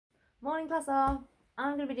Morning class R.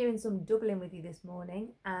 I'm going to be doing some doubling with you this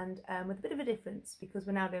morning and with a bit of a difference because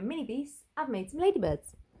we're now doing mini beasts. I've made some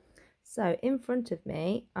ladybirds. So in front of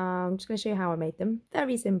me, I'm just going to show you how I made them.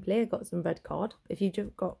 Very simply, I got some red card. If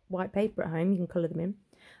you've got white paper at home, you can colour them in.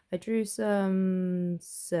 I drew some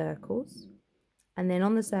circles, and then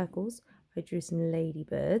on the circles I drew some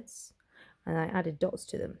ladybirds and I added dots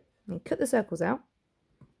to them. And cut the circles out.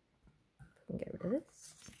 I can get rid of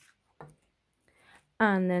this.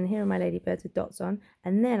 And then here are my ladybirds with dots on.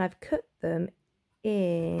 And then I've cut them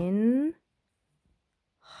in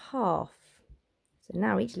half. So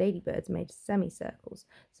now each ladybird's made semicircles.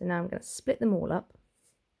 So now I'm going to split them all up.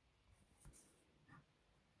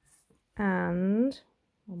 And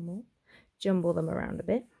one more. Jumble them around a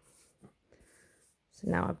bit. So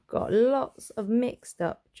now I've got lots of mixed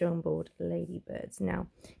up jumbled ladybirds. Now,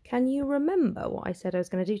 can you remember what I said I was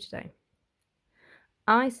going to do today?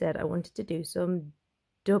 I said I wanted to do some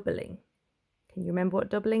doubling. Can you remember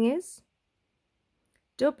what doubling is?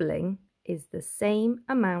 Doubling is the same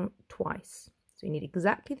amount twice. So you need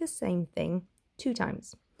exactly the same thing 2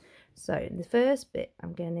 times. So in the first bit,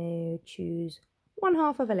 I'm going to choose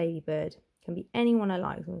 1/2 of a ladybird. It can be anyone I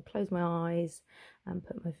like. I'm going to close my eyes and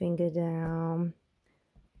put my finger down.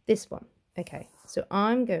 This one. Okay, so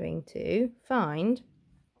I'm going to find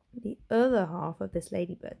the other half of this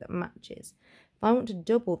ladybird that matches. If I want to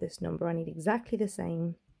double this number, I need exactly the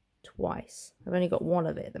same twice. I've only got one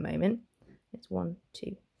of it at the moment. It's 1,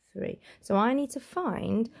 2, 3. So I need to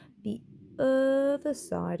find the other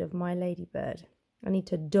side of my ladybird. I need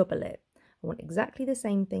to double it. I want exactly the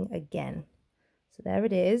same thing again. So there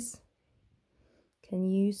it is. Can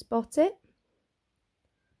you spot it?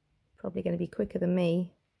 Probably going to be quicker than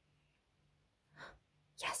me.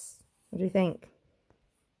 Yes! What do you think?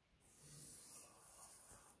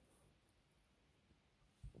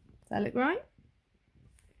 Does that look right?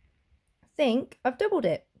 I think I've doubled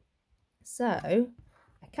it. So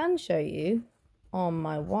I can show you on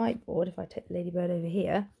my whiteboard, if I take the ladybird over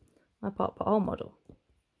here, my part per whole model.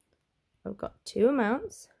 I've got 2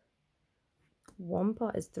 amounts. One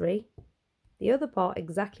part is 3. The other part,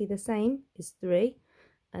 exactly the same, is 3.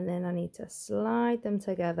 And then I need to slide them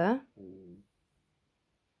together.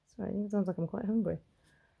 Sorry, I think it sounds like I'm quite hungry.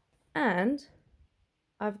 And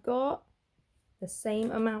I've got the same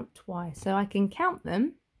amount twice, so I can count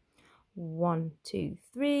them. 1, 2,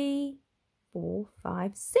 3, 4,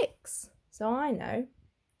 5, 6. So I know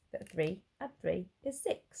that 3 add 3 is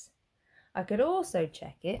 6. I could also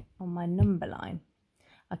check it on my number line.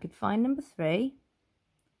 I could find number 3,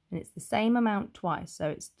 and it's the same amount twice, so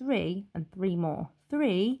it's 3 and 3 more.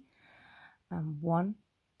 3 and 1,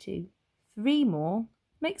 2, 3 more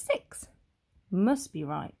makes 6. Must be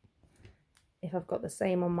right if I've got the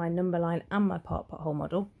same on my number line and my part per whole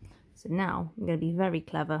model. So now I'm going to be very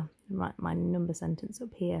clever and write my number sentence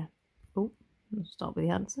up here. Oh, I'll start with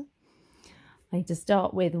the answer. I need to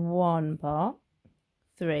start with 1 part,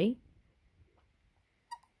 3.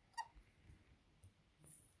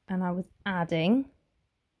 And I was adding,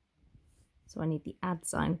 so I need the add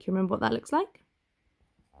sign. Can you remember what that looks like?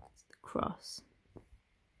 It's the cross.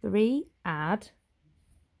 3 add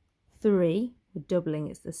 3. We're doubling,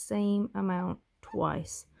 it's the same amount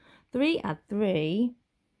twice. 3 add 3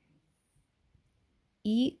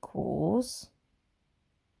 equals,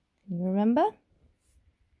 can you remember?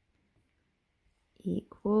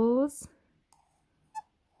 Equals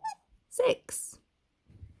 6.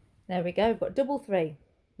 There we go, we've got double 3.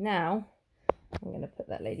 Now, I'm going to put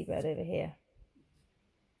that ladybird over here.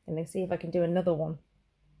 And let's see if I can do another one.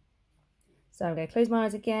 So I'm going to close my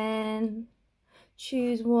eyes again,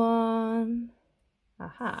 choose one.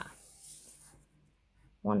 Aha.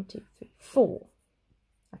 1, 2, 3, 4.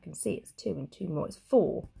 I can see it's 2 and 2 more. It's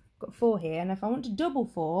 4. I've got 4 here. And if I want to double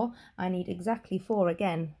 4, I need exactly 4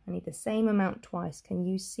 again. I need the same amount twice. Can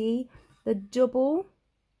you see the double?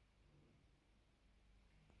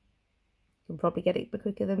 You can probably get it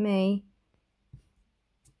quicker than me.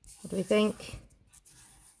 What do we think?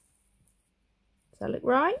 Does that look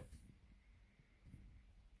right?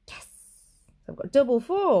 Yes! So I've got double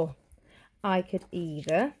 4. I could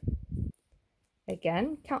either,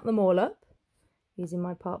 again, count them all up using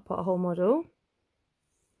my part per whole model.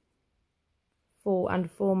 4 and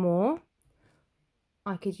 4 more.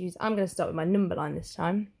 I could use, I'm going to start with my number line this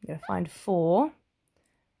time. I'm going to find 4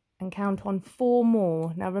 and count on 4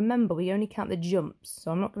 more. Now remember, we only count the jumps, so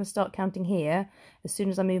I'm not going to start counting here. As soon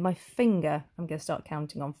as I move my finger, I'm going to start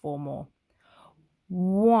counting on 4 more.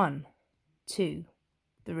 1, 2,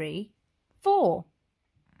 3, 4.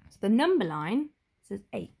 So the number line says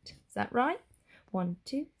 8. Is that right? 1,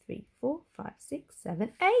 2, 3, 4, 5, 6,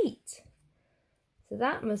 7, 8. So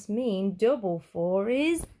that must mean double 4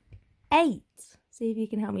 is 8. See if you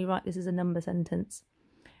can help me write this as a number sentence.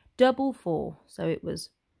 Double 4. So it was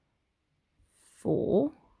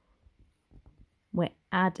 4. We're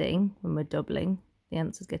adding when we're doubling. The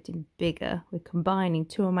answer's getting bigger. We're combining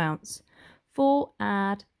two amounts. 4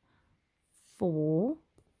 add 4,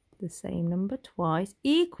 the same number twice,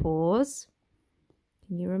 equals,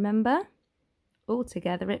 can you remember? All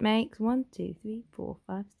together it makes 1, 2, 3, 4,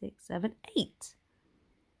 5, 6, 7, 8.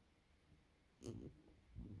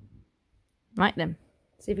 Right then,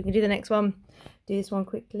 see if we can do the next one. Do this one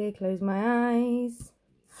quickly, close my eyes.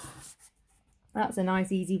 That's a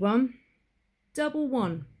nice easy one. Double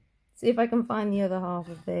 1. See if I can find the other half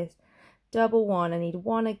of this. Double 1, I need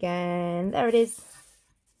 1 again. There it is.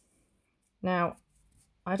 Now,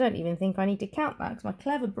 I don't even think I need to count that because my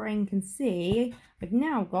clever brain can see I've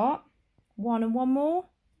now got 1 and 1 more,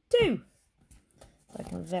 2. So I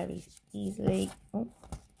can very easily,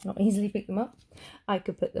 not easily pick them up. I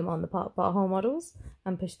could put them on the part whole models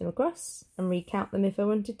and push them across and recount them if I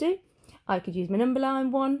wanted to. I could use my number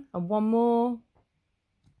line 1 and 1 more,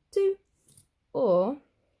 2. Or,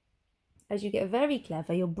 as you get very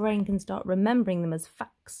clever, your brain can start remembering them as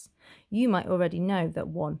facts. You might already know that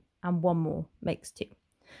 1 and 1 more makes 2.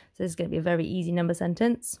 So this is going to be a very easy number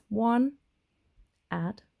sentence. 1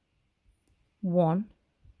 add 1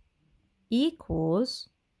 equals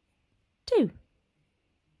 2.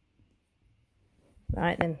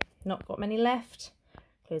 Right then, not got many left.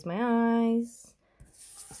 Close my eyes.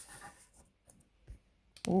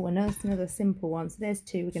 Oh, another simple one. So there's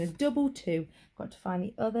 2. We're going to double 2. Got to find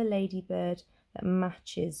the other ladybird that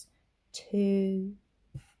matches 2.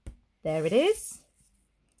 There it is.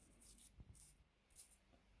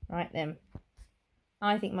 Right then.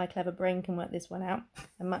 I think my clever brain can work this one out.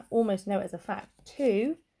 I might almost know it as a fact.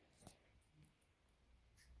 2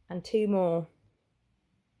 and 2 more.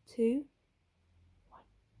 2. 1,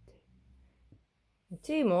 2. And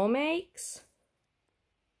 2 more makes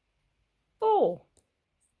 4.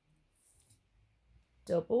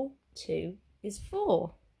 Double 2 is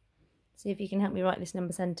 4. See if you can help me write this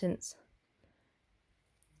number sentence.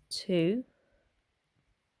 2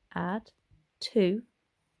 add 2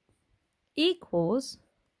 equals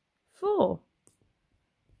 4.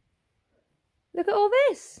 Look at all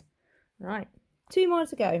this. Right, 2 more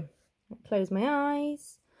to go. Close my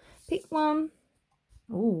eyes. Pick one.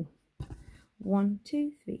 Ooh. 1,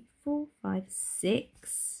 2, 3, 4, 5,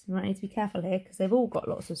 6. You might need to be careful here because they've all got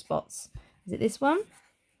lots of spots. Is it this one? 1, 2,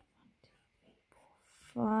 3,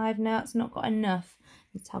 4, 5. No, it's not got enough.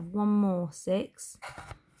 Let's have 1 more. 6.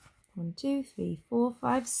 1, 2, 3, 4,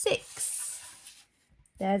 5, 6.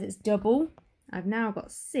 There's its double. I've now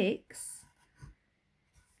got 6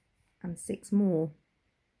 and 6 more.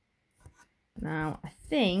 Now I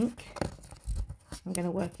think I'm going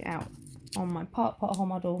to work it out on my part whole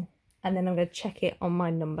model and then I'm going to check it on my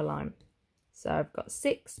number line. So I've got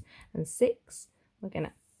 6 and 6. We're going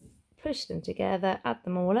to push them together, add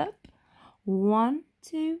them all up. 1,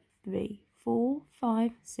 2, 3, 4,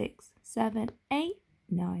 5, 6, 7, 8,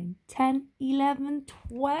 9, 10, 11,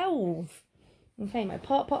 12. Okay, my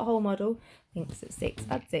part whole model thinks that 6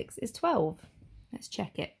 add 6 is 12. Let's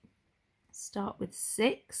check it. Start with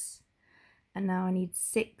 6 and now I need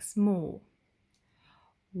 6 more.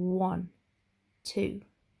 1, 2,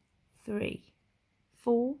 3,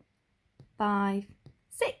 4, 5,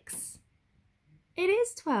 6. It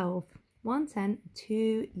is 12. 1 10,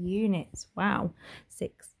 2 units. Wow.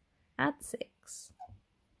 6 add 6.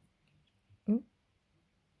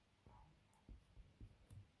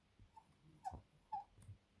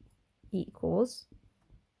 Equals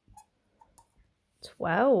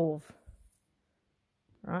 12.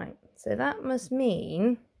 Right, so that must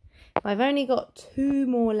mean if I've only got 2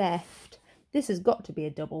 more left, this has got to be a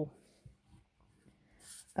double.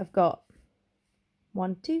 I've got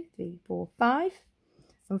 1, 2, 3, 4, 5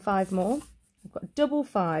 and 5 more. I've got double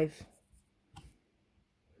 5.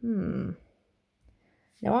 Now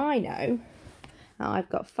I know I've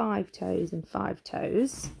got 5 toes and 5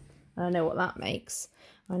 toes. And I know what that makes.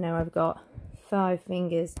 I know I've got 5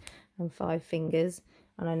 fingers and 5 fingers.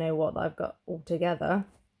 And I know what I've got all together.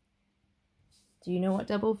 Do you know what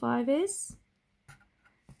double 5 is?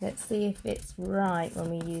 Let's see if it's right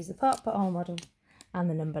when we use the part whole model and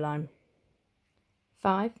the number line.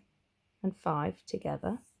 5 and 5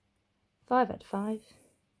 together. 5 add 5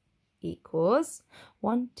 equals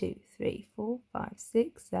 1, 2, 3, 4, 5,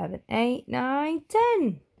 6, 7, 8, 9,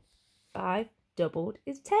 10. 5 doubled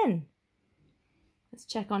is 10. Let's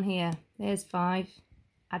check on here. There's 5.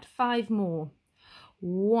 Add 5 more.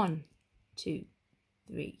 1, 2,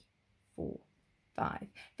 3, 4, 5.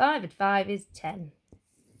 5 and 5 is 10.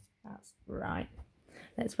 That's right.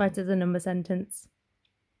 Let's write as a number sentence.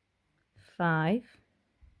 5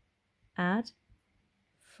 add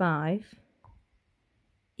 5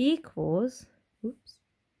 equals, oops,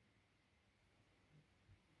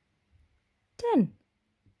 10.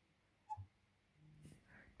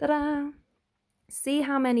 Ta-da! See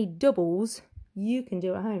how many doubles you can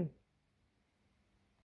do at home.